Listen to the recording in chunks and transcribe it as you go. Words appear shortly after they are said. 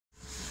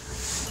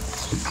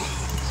Good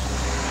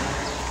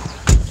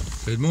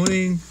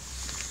morning.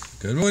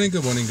 Good morning,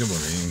 good morning, good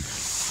morning.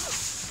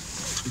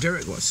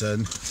 Derek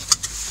Watson,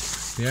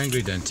 the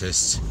angry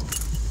dentist.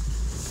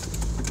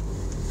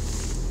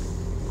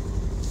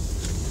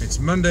 It's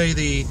Monday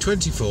the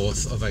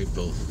 24th of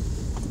April.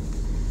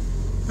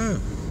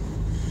 Oh,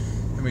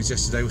 that means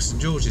yesterday was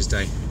St George's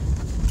Day,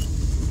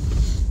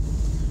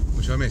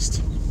 which I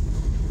missed.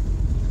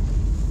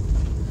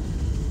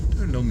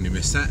 Don't normally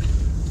miss that.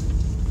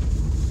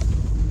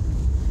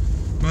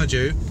 Mind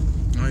you,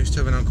 I used to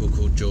have an uncle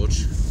called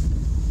George,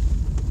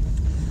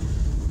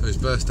 whose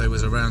birthday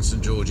was around St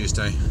George's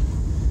Day.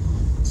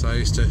 So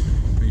he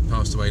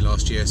passed away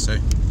last year, so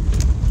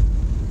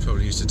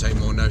probably used to take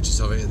more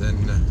notice of it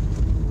than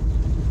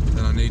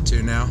I need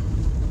to now.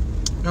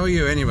 How are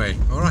you anyway?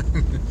 Alright?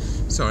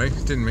 Sorry,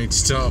 didn't mean to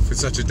start off with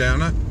such a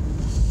downer.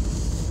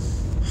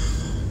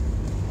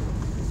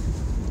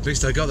 At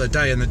least I got the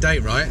day and the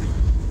date right,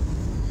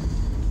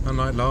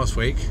 unlike last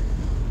week.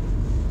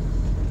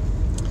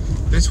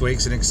 This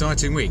week's an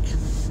exciting week.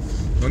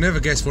 You'll never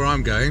guess where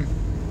I'm going.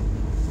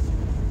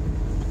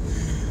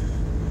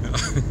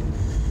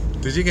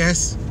 Did you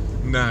guess?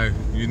 No,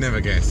 you never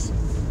guess.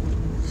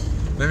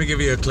 Let me give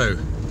you a clue.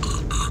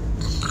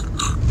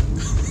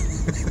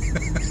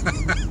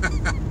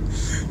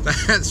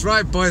 That's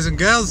right, boys and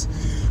girls.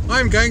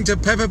 I'm going to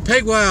Peppa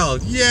Pig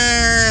World.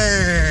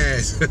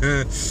 Yes!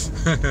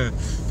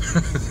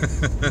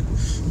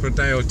 For a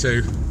day or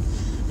 2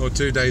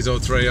 days or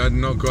 3,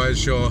 I'm not quite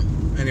sure.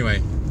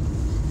 Anyway,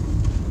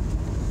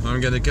 I'm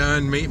going to go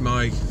and meet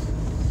my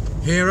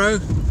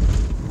hero,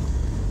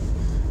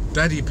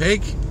 Daddy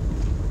Pig,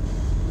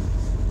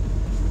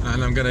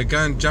 and I'm going to go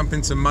and jump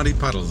in some muddy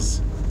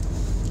puddles.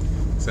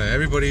 So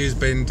everybody who's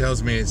been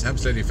tells me it's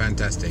absolutely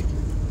fantastic.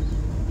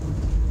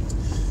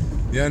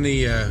 The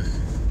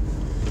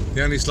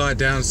only slight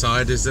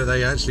downside is that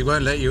they actually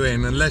won't let you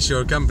in unless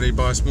you're accompanied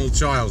by a small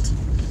child.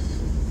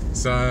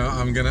 So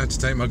I'm going to have to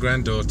take my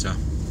granddaughter.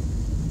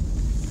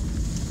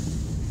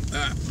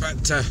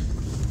 But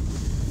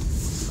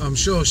I'm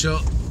sure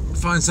she'll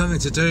find something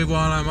to do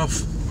while I'm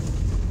off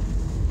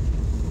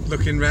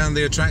looking around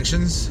the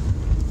attractions.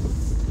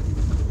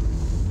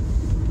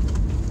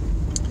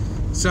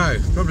 So,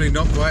 probably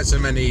not quite so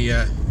many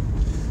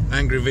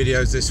angry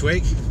videos this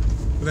week,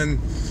 but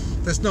then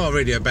that's not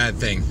really a bad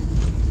thing.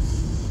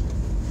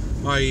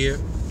 I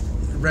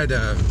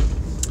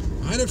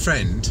had a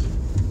friend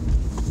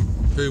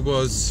who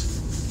was,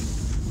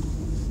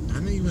 I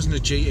think he wasn't a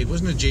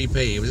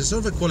GP, he was a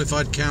sort of a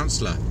qualified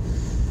counsellor,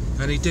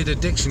 and he did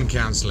addiction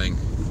counselling,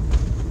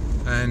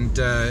 and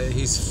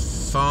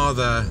his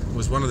father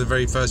was one of the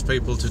very first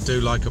people to do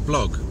like a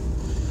blog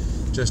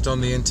just on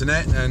the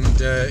internet,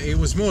 and it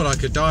was more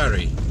like a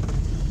diary,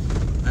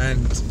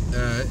 and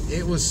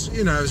it was,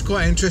 you know, it was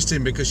quite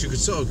interesting because you could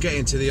sort of get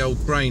into the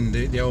old brain,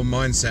 the old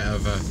mindset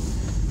of a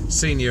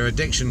senior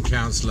addiction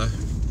counsellor.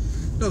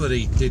 Not that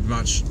he did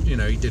much, you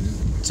know, he didn't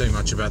say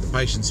much about the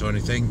patients or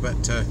anything,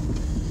 but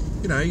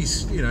you know,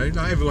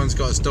 like everyone's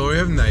got a story,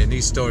 haven't they? And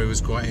his story was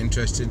quite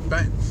interesting.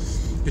 But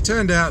it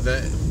turned out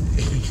that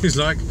he's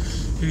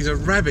a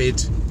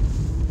rabid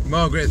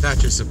Margaret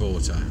Thatcher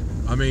supporter.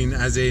 I mean,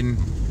 as in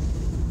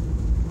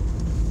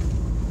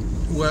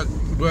work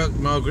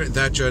Margaret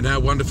Thatcher and how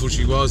wonderful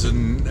she was,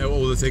 and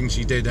all the things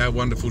she did, how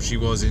wonderful she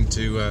was,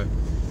 into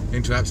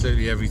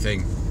absolutely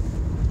everything,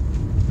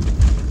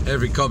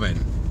 every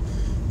comment.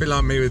 A bit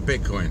like me with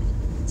Bitcoin.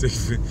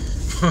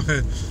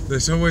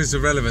 There's always a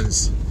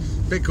relevance.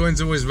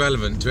 Bitcoin's always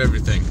relevant to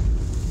everything.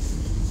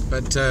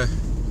 But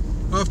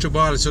after a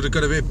while, it sort of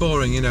got a bit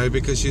boring, you know,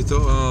 because you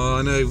thought, oh,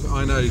 I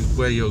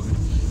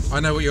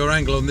know what your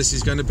angle on this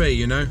is going to be,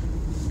 you know,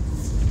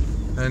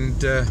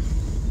 and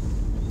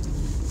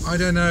I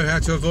don't know how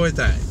to avoid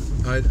that.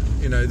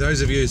 You know, those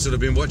of you who've sort of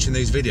been watching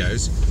these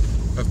videos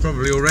have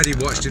probably already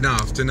watched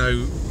enough to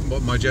know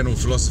what my general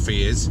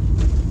philosophy is.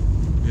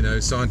 You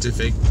know,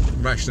 scientific,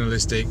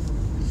 rationalistic,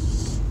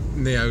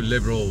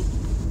 neoliberal,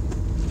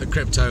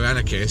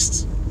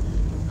 crypto-anarchist,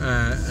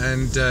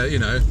 and you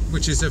know,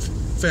 which is a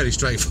fairly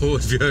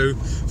straightforward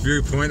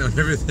viewpoint on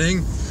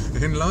everything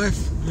in life.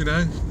 You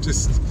know,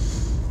 just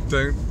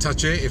don't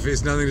touch it. If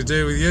it's nothing to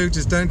do with you,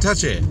 just don't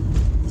touch it.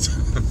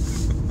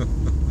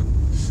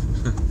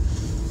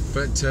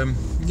 But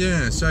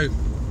yeah, so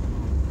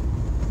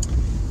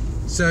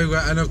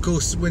and of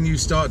course, when you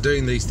start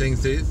doing these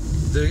things, the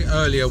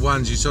earlier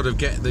ones, you sort of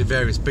get the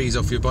various bees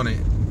off your bonnet,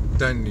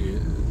 don't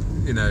you?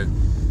 You know,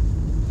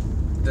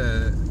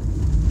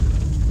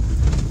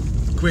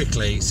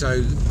 quickly.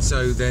 So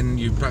then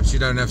you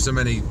don't have so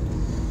many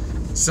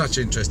such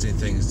interesting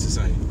things to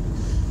say.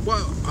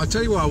 Well, I'll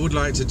tell you what I would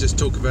like to just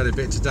talk about a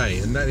bit today,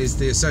 and that is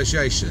the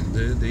association,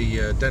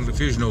 the Dental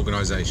Fusion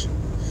organisation,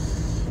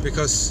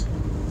 because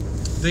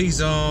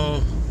these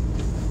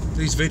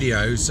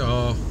videos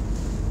are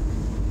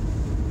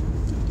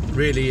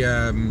really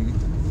a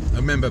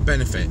member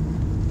benefit,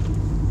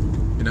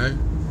 you know,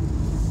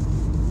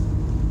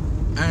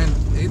 and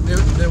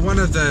they're one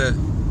of the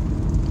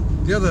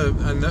The other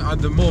and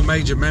the more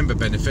major member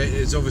benefit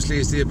is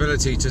the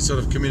ability to sort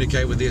of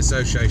communicate with the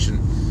association,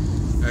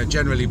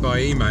 generally by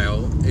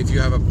email, if you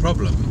have a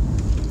problem.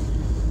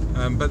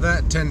 But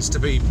that tends to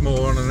be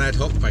more on an ad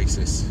hoc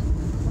basis.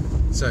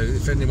 So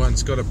if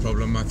anyone's got a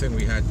problem, I think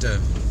we had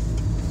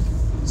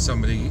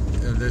somebody.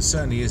 There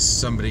certainly is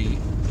somebody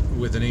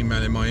with an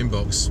email in my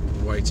inbox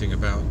waiting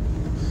about.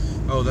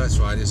 Oh, that's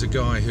right. There's a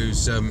guy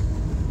who's.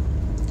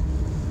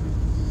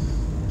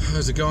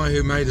 There's a guy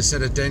who made a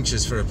set of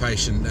dentures for a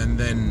patient, and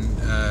then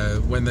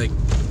when the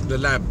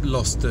lab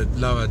lost the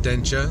lower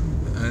denture,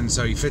 and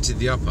so he fitted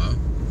the upper,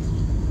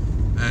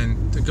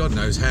 and God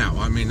knows how.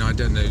 I mean, I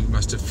don't know.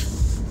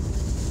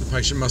 The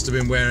patient must have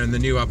been wearing the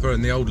new upper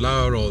and the old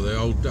lower, or the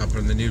old upper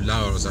and the new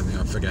lower, or something.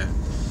 I forget.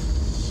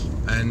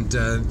 And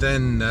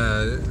then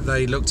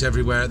they looked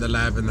everywhere at the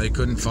lab and they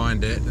couldn't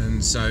find it,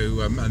 and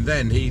so and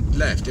then he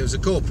left. It was a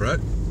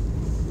corporate.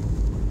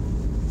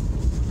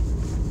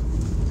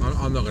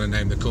 I'm not going to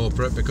name the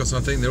corporate because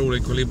I think they're all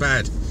equally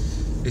bad.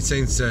 It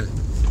seems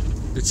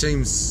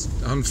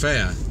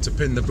unfair to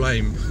pin the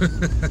blame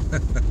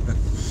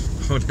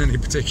on any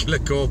particular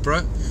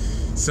corporate.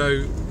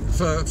 So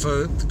for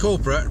the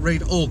corporate,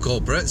 read all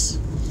corporates.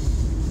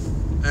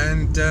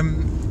 And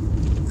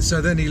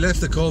so then he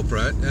left the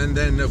corporate, and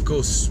then of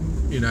course,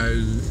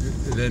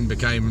 then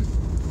became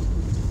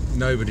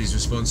nobody's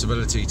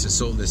responsibility to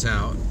sort this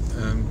out,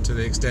 to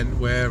the extent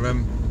where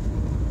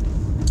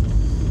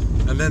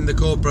and then the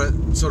corporate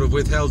sort of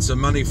withheld some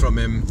money from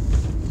him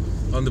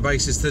on the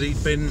basis that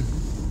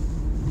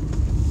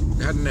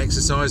hadn't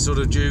exercised sort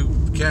of due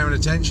care and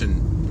attention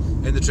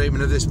in the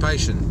treatment of this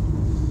patient,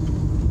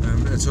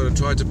 and sort of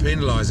tried to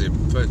penalise him.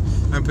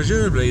 And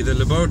presumably the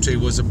laboratory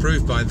was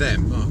approved by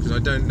them, because I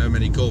don't know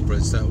many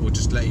corporates that will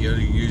just let you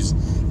use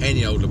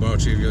any old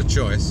laboratory of your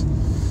choice.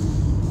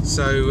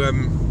 So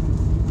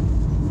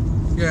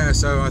yeah,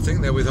 so I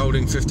think they're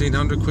withholding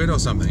 1,500 quid or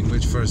something,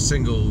 which for a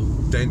single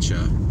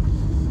denture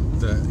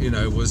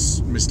that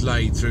was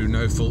mislaid through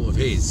no fault of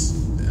his,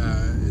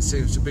 it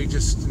seems to be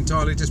just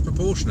entirely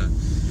disproportionate.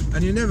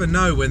 And you never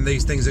know when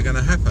these things are going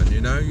to happen.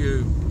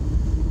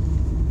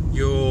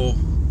 You're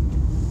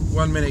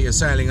 1 minute you're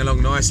sailing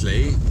along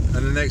nicely, and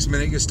the next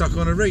minute you're stuck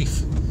on a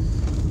reef,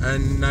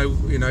 and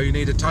you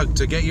need a tug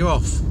to get you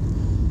off.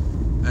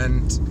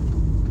 And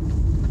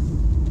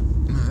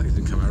that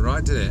didn't come out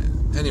right, did it?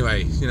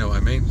 Anyway, you know what I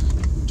mean.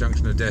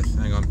 Junction of death.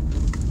 Hang on.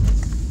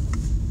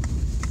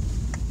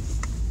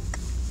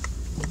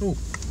 Oh,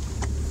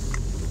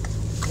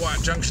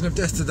 quiet junction of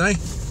death today.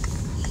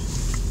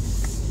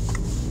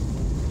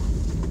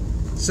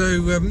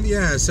 So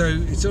yeah, so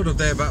it's sort of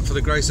there, but for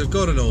the grace of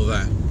God and all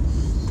that.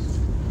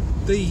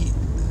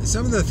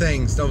 Some of the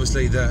things,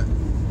 obviously, that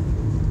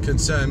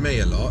concern me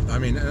a lot. I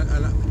mean,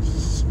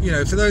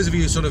 for those of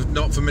you sort of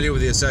not familiar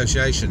with the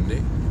association,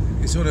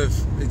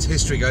 its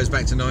history goes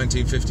back to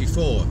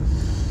 1954,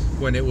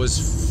 when it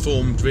was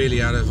formed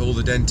really out of all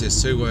the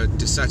dentists who were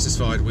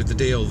dissatisfied with the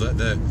deal that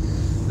the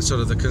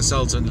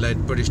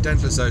consultant-led British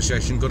Dental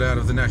Association got out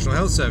of the National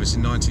Health Service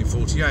in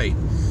 1948.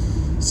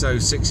 So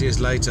 6 years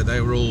later,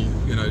 they were all,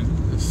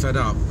 fed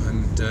up,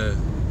 and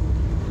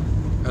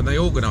they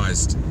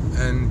organised,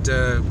 and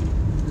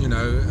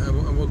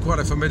were quite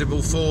a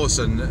formidable force.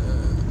 And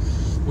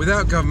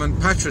without government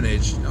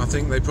patronage, I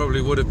think they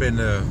probably would have been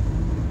a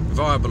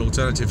viable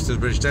alternative to the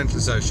British Dental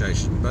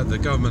Association. But the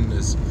government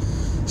has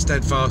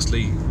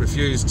steadfastly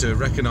refused to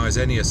recognise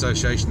any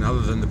association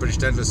other than the British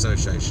Dental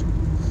Association.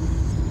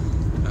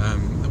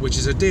 Which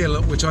is a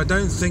deal which I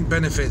don't think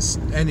benefits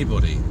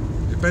anybody.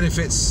 It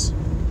benefits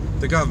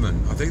the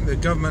government. I think the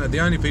government are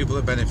the only people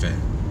that benefit.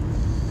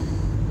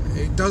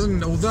 It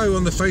doesn't, although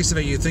on the face of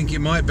it you think it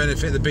might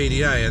benefit the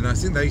BDA, and I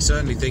think they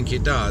certainly think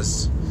it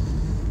does.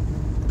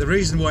 The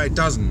reason why it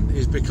doesn't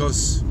is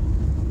because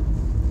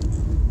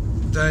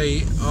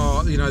they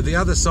are, the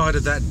other side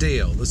of that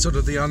deal, the sort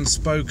of the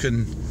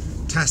unspoken,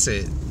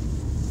 tacit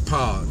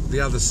part, the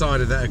other side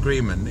of that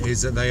agreement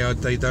is that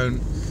they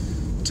don't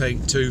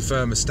take too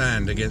firm a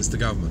stand against the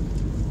government.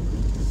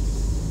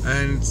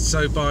 And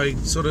so by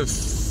sort of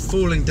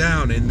falling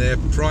down in their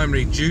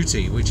primary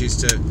duty, which is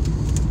to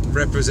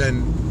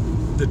represent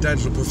the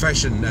dental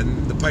profession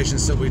and the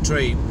patients that we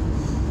treat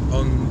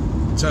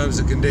on terms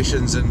and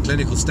conditions and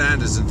clinical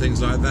standards and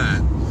things like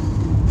that,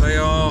 they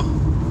are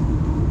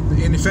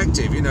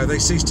ineffective. They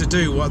cease to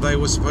do what they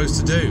were supposed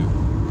to do.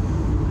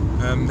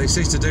 They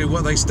cease to do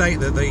what they state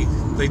that they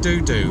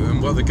do,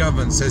 and what the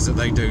government says that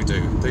they do.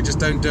 They just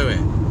don't do it.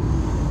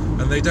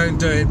 And they don't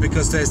do it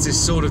because there's this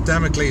sort of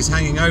Damocles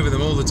hanging over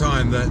them all the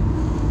time, that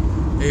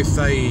if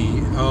they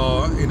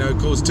are,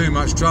 cause too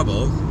much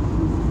trouble,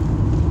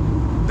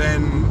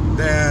 then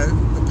their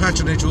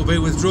patronage will be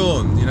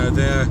withdrawn.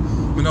 Their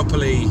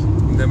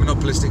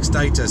monopolistic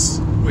status,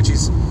 which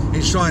is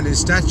enshrined in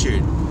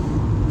statute,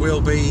 will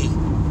be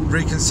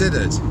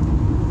reconsidered.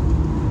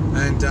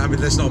 And I mean,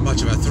 there's not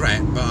much of a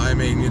threat, but I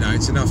mean,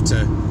 it's enough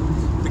to.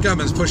 The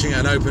government's pushing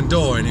an open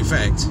door, in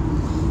effect.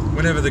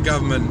 Whenever the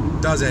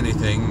government does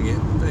anything,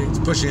 it's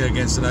pushing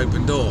against an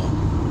open door.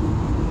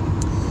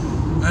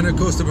 And of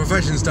course the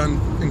profession's done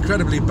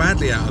incredibly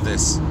badly out of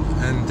this,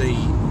 and the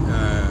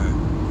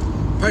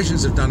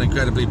patients have done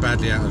incredibly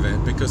badly out of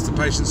it, because the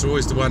patients are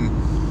always the one,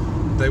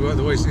 they were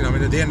always, you know, I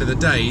mean, at the end of the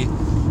day,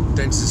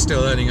 dentists are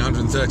still earning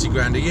 130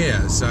 grand a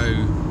year, so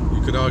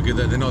you could argue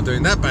that they're not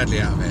doing that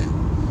badly out of it.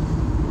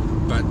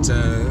 But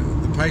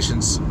the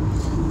patients,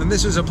 and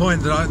this was a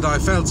point that I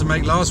failed to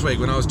make last week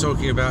when I was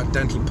talking about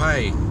dental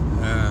pay,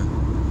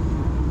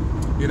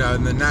 you know,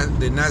 and the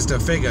NASDA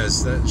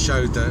figures that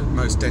showed that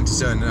most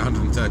dentists earn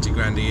 130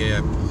 grand a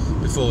year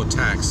before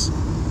tax,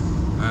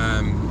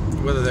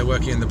 whether they're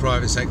working in the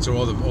private sector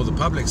or the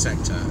public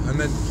sector, and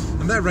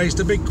that raised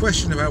a big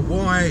question about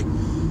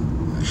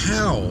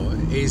how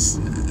is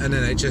an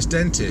NHS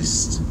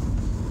dentist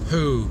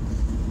who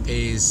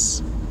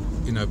is,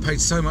 you know, paid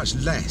so much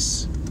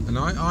less, and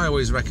I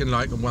always reckon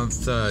like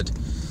 1/3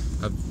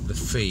 of the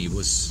fee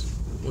was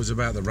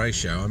about the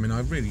ratio. I mean,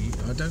 I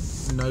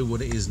don't know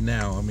what it is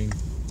now. I mean,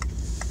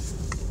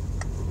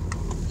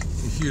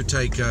 if you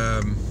take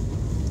I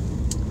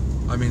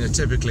mean,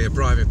 typically a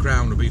private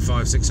crown would be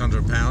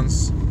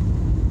 £500–600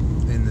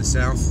 in the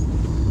south.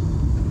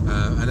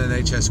 An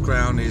NHS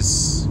crown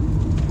is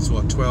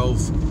what,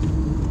 12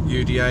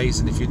 UDAs,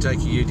 and if you take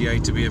a UDA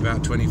to be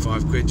about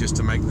 25 quid, just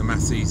to make the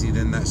maths easy,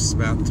 then that's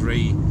about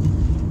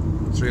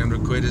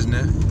 300 quid, isn't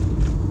it?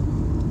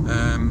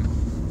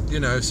 You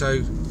know,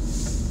 so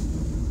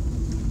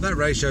that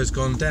ratio's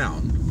gone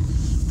down.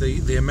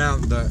 The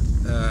amount that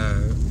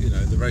you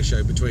know, the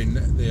ratio between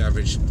the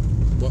average,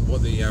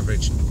 what the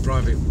average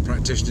private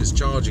practitioner is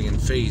charging in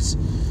fees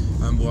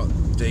and what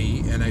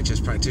the NHS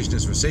practitioner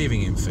is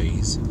receiving in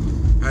fees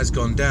has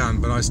gone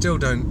down, but I still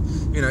don't,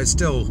 you know, it's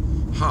still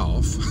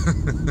half.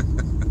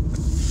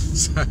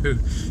 So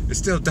it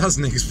still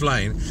doesn't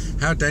explain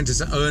how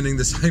dentists are earning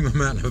the same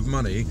amount of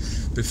money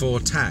before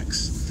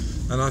tax.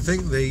 And I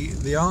think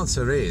the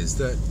answer is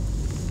that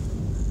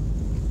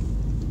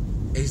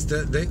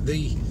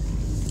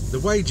the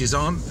wages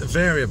aren't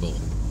variable,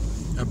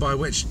 by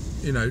which,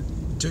 you know,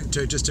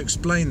 to just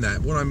explain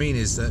that, what I mean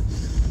is that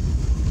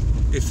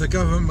if the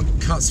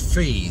government cuts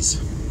fees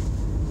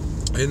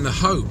in the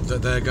hope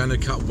that they're going to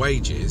cut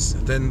wages,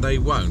 then they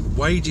won't.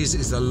 Wages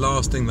is the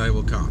last thing they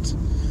will cut.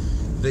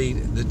 The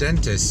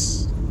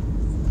dentists,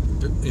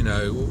 you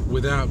know,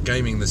 without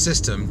gaming the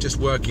system, just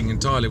working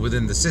entirely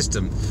within the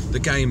system, the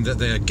game that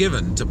they are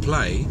given to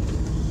play,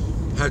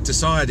 have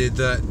decided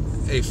that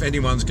if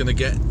anyone's going to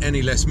get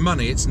any less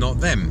money, it's not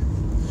them.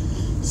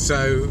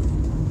 So,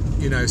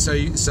 you know, so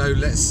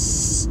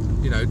let's,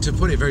 you know, to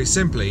put it very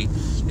simply,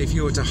 if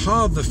you were to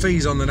halve the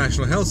fees on the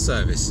National Health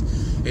Service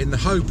in the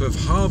hope of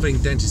halving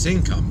dentist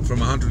income from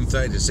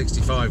 130 to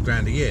 65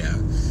 grand a year,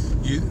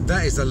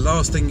 that is the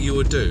last thing you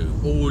would do.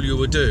 All you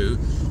would do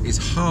is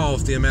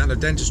halve the amount of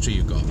dentistry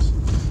you got.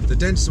 The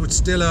dentist would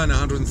still earn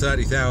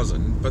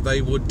 130,000, but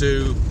they would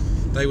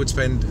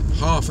spend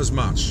half as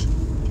much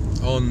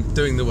on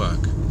doing the work.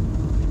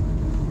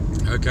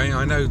 Okay,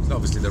 I know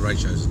obviously the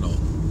ratio is not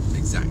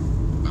exact,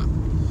 but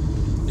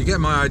you get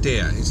my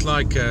idea. It's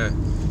like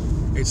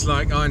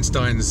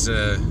Einstein's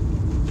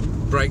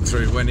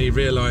breakthrough when he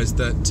realised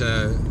that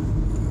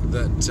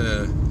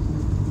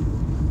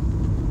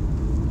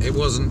it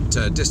wasn't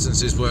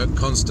distances weren't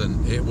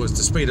constant. It was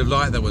the speed of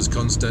light that was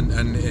constant,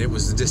 and it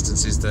was the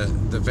distances that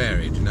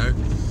varied. You know,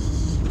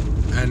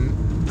 and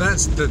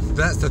that's the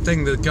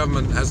thing that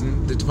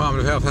the Department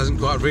of Health hasn't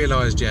quite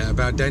realised yet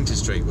about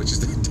dentistry, which is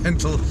that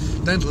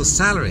dental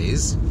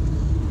salaries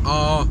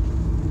are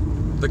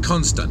the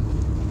constant.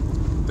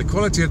 The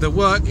quality of the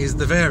work is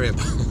the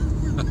variable.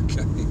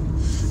 Okay.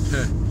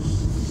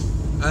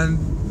 And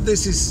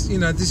this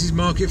is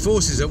market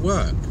forces at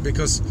work,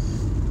 because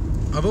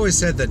I've always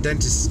said that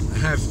dentists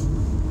have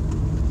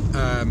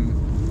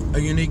a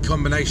unique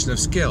combination of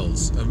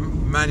skills, of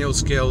manual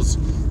skills,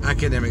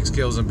 academic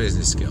skills and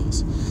business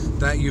skills,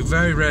 that you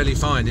very rarely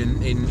find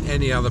in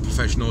any other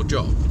professional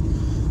job.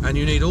 And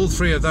you need all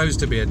three of those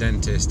to be a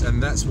dentist,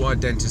 and that's why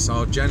dentists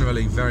are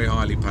generally very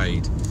highly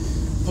paid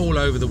all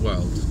over the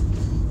world,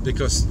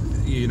 because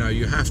you know,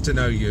 you have to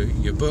know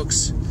your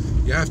books,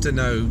 you have to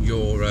know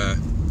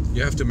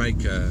you have to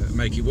make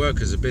it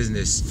work as a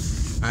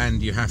business,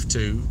 and you have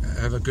to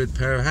have a good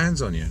pair of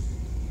hands on you.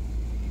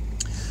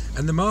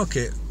 And the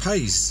market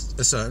pays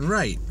a certain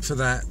rate for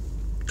that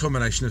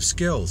combination of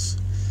skills.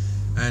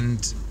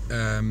 And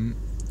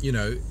you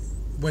know,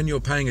 when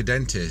you're paying a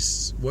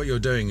dentist, what you're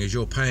doing is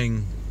you're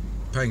paying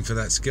for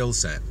that skill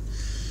set,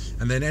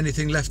 and then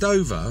anything left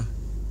over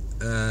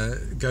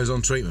goes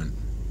on treatment.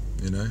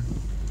 You know.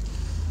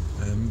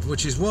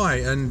 Which is why,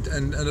 and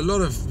a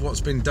lot of what's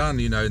been done,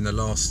 you know, in the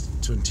last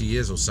 20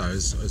 years or so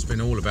has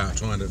been all about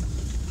trying to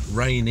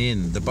rein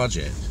in the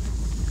budget.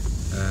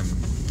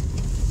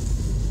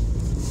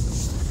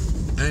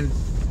 And,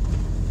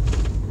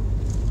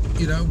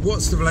 you know,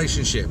 what's the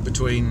relationship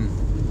between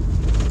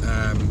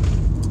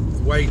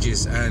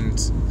wages and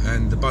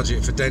the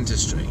budget for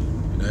dentistry,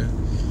 you know?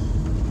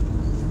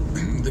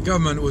 The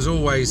government was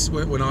always,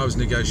 when I was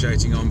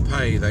negotiating on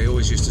pay, they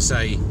always used to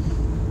say,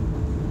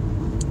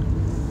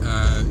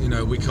 you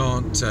know, we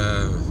can't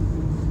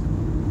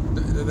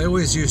they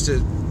always used to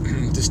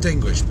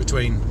distinguish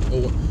between,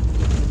 or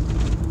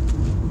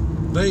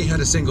they had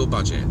a single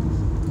budget,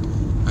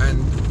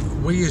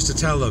 and we used to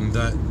tell them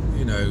that,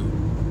 you know,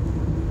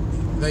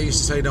 they used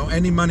to say, no,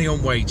 any money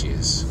on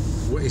wages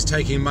is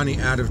taking money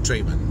out of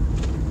treatment.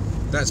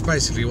 That's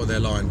basically what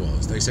their line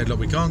was. They said, look,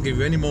 we can't give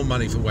you any more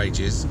money for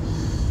wages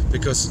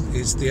because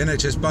it's the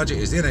NHS budget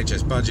is the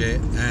NHS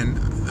budget, and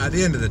at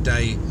the end of the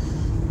day,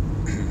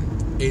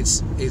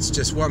 it's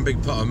just one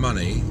big pot of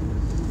money.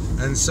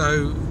 And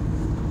so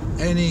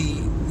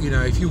any, you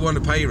know, if you want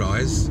a pay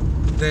rise,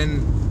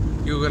 then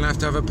you're going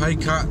to have a pay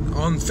cut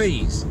on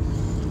fees.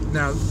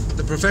 Now,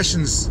 the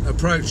profession's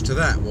approach to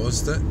that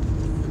was that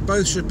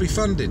both should be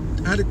funded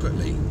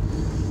adequately.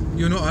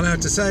 You're not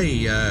allowed to say,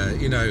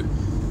 you know,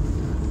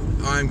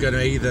 I'm going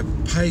to either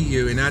pay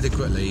you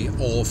inadequately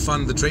or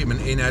fund the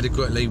treatment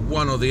inadequately.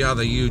 One or the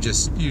other. You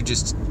just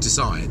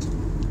decide,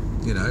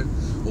 you know,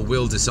 or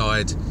we'll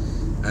decide.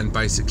 And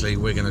basically,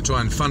 we're going to try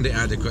and fund it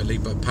adequately,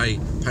 but pay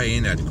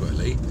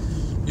inadequately.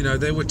 You know,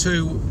 there were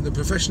two. The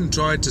profession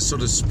tried to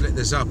sort of split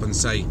this up and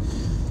say,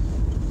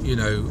 you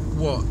know,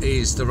 what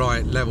is the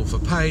right level for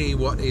pay?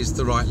 What is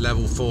the right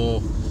level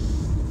for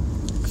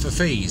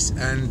fees?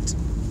 And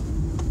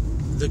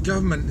the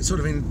government sort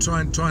of in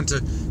trying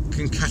to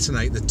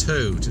concatenate the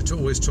two, to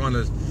always trying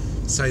to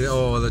say that,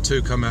 oh, the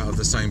two come out of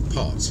the same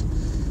pot,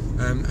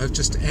 have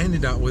just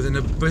ended up with an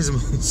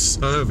abysmal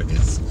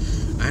service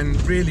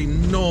and really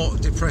not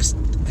depressed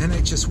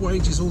NHS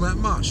wages all that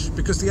much,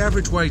 because the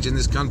average wage in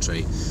this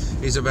country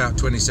is about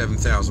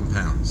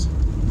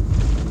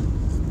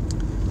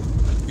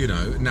 £27,000, you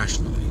know,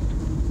 nationally.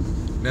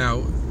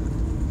 Now,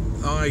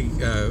 I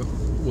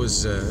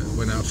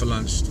went out for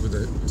lunch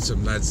with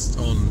some lads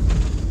on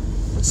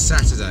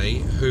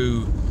Saturday,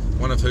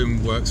 one of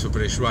whom works for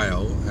British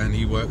Rail, and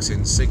he works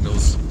in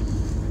signals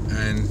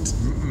and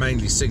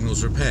mainly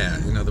signals repair.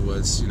 In other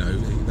words, you know,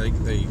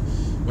 they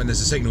when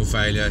there's a signal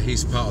failure,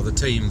 he's part of the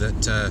team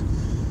that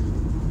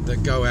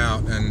go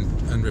out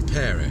and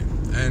repair it.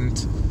 And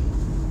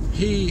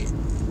he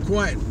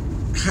quite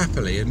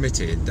happily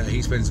admitted that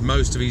he spends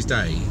most of his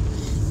day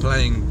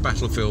playing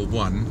Battlefield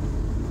 1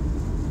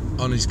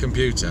 on his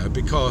computer,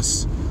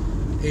 because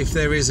if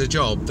there is a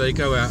job, they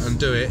go out and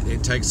do it.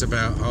 It takes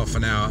about half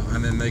an hour,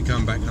 and then they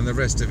come back, and the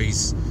rest of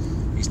his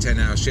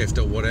 10-hour shift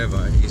or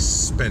whatever is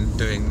spent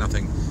doing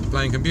nothing,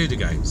 playing computer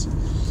games.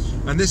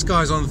 And this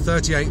guy's on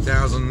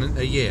 38,000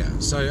 a year.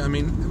 So I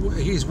mean,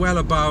 he's well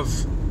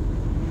above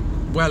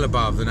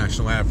the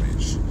national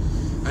average,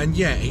 and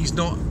yet he's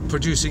not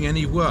producing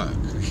any work.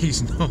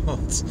 He's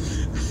not.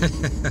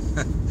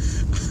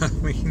 I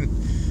mean,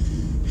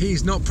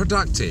 he's not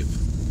productive.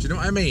 Do you know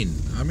what I mean?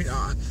 I mean,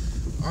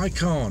 I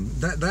can't.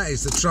 That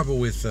is the trouble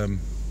with. I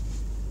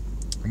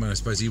mean, I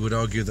suppose he would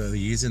argue that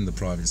he is in the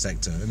private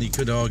sector, and he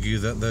could argue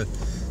that the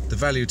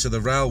value to the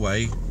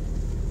railway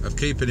of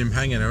keeping him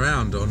hanging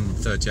around on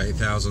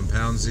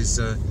 £38,000 is,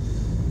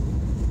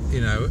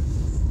 you know,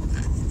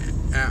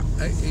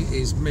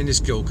 is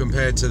minuscule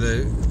compared to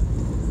the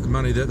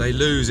money that they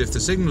lose if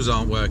the signals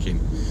aren't working.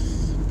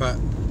 But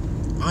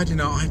I don't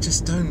know. I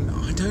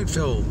don't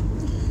feel.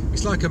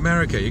 It's like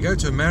America. You go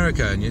to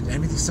America and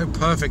everything's so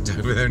perfect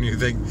over there, and you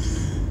think,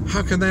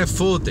 how can they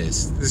afford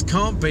this? This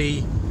can't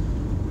be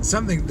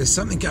something. There's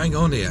something going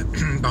on here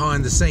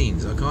behind the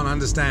scenes. I can't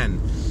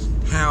understand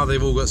how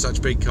they've all got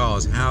such big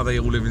cars, how they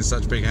all live in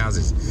such big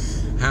houses,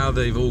 how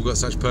they've all got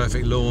such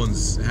perfect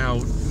lawns,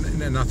 how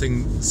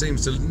nothing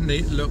seems to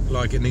look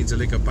like it needs a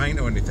lick of paint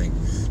or anything.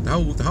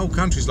 The whole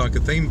country's like a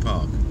theme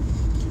park,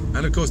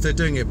 and of course they're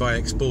doing it by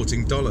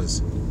exporting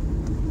dollars.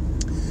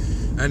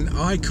 And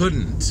I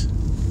couldn't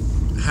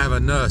have a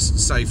nurse,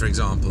 say for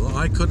example,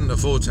 I couldn't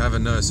afford to have a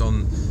nurse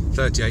on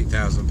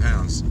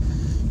 £38,000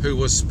 who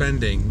was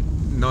spending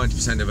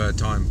 90% of her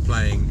time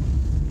playing,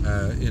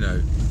 you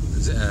know,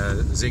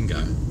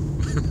 Zynga.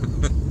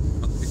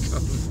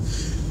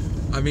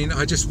 I mean,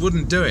 I just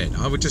wouldn't do it.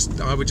 I would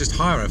just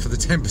hire her for the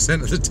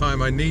 10% of the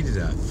time I needed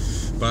her.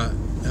 But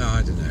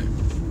I don't know.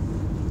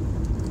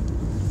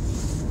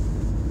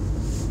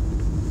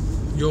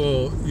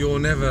 You're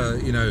never,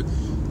 you know.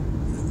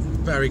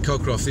 Barry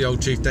Cockcroft, the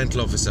old chief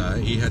dental officer,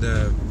 he had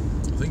I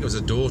think it was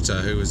a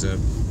daughter who was a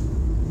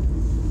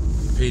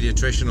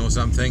paediatrician or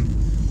something,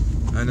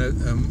 and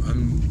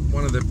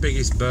one of the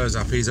biggest burrs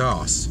up his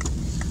arse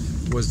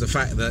was the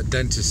fact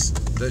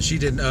that she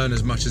didn't earn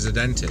as much as a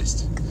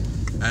dentist,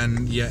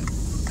 and yet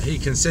he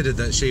considered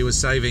that she was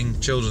saving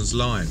children's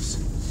lives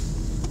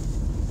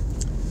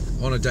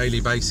on a daily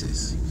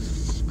basis.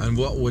 And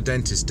what were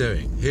dentists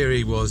doing? Here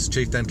he was,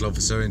 chief dental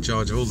officer in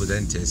charge of all the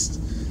dentists,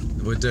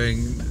 were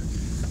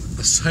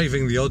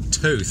saving the odd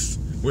tooth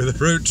with a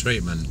root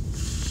treatment,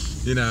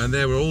 you know. And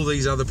there were all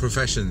these other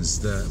professions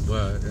that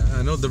were,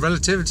 and all the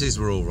relativities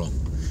were all wrong.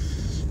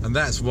 And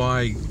that's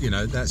why, you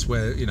know, that's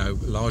where, you know,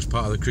 a large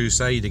part of the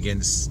crusade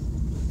against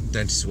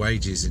dentist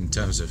wages, in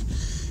terms of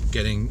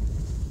getting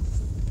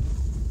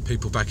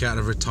people back out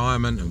of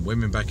retirement and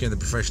women back in the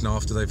profession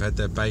after they've had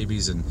their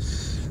babies, and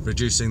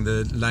reducing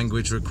the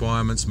language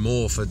requirements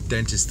more for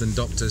dentists than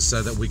doctors,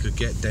 so that we could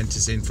get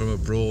dentists in from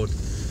abroad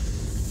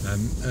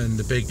and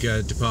the big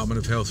Department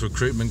of Health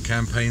recruitment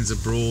campaigns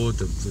abroad,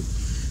 the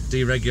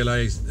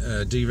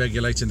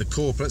deregulating the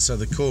corporates so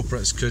the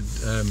corporates could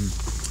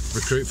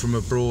recruit from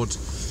abroad.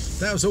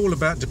 That was all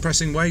about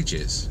depressing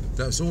wages.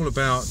 That was all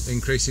about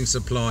increasing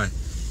supply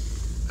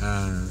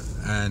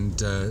and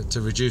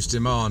to reduce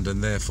demand,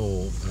 and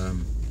therefore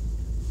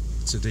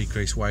to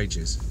decrease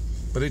wages.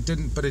 But it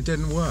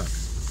didn't work.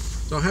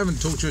 So I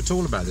haven't talked to you at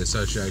all about the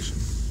association.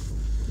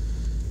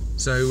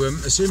 So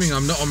assuming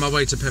I'm not on my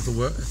way to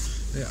Pepperwork,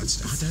 I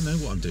don't know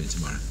what I'm doing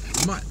tomorrow.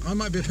 I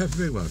might be at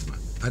Pepperwork.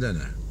 I don't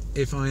know.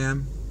 If I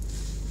am,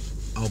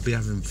 I'll be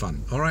having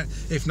fun. All right.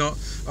 If not,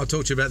 I'll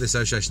talk to you about the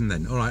association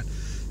then. All right.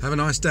 Have a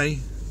nice day.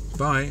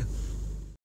 Bye.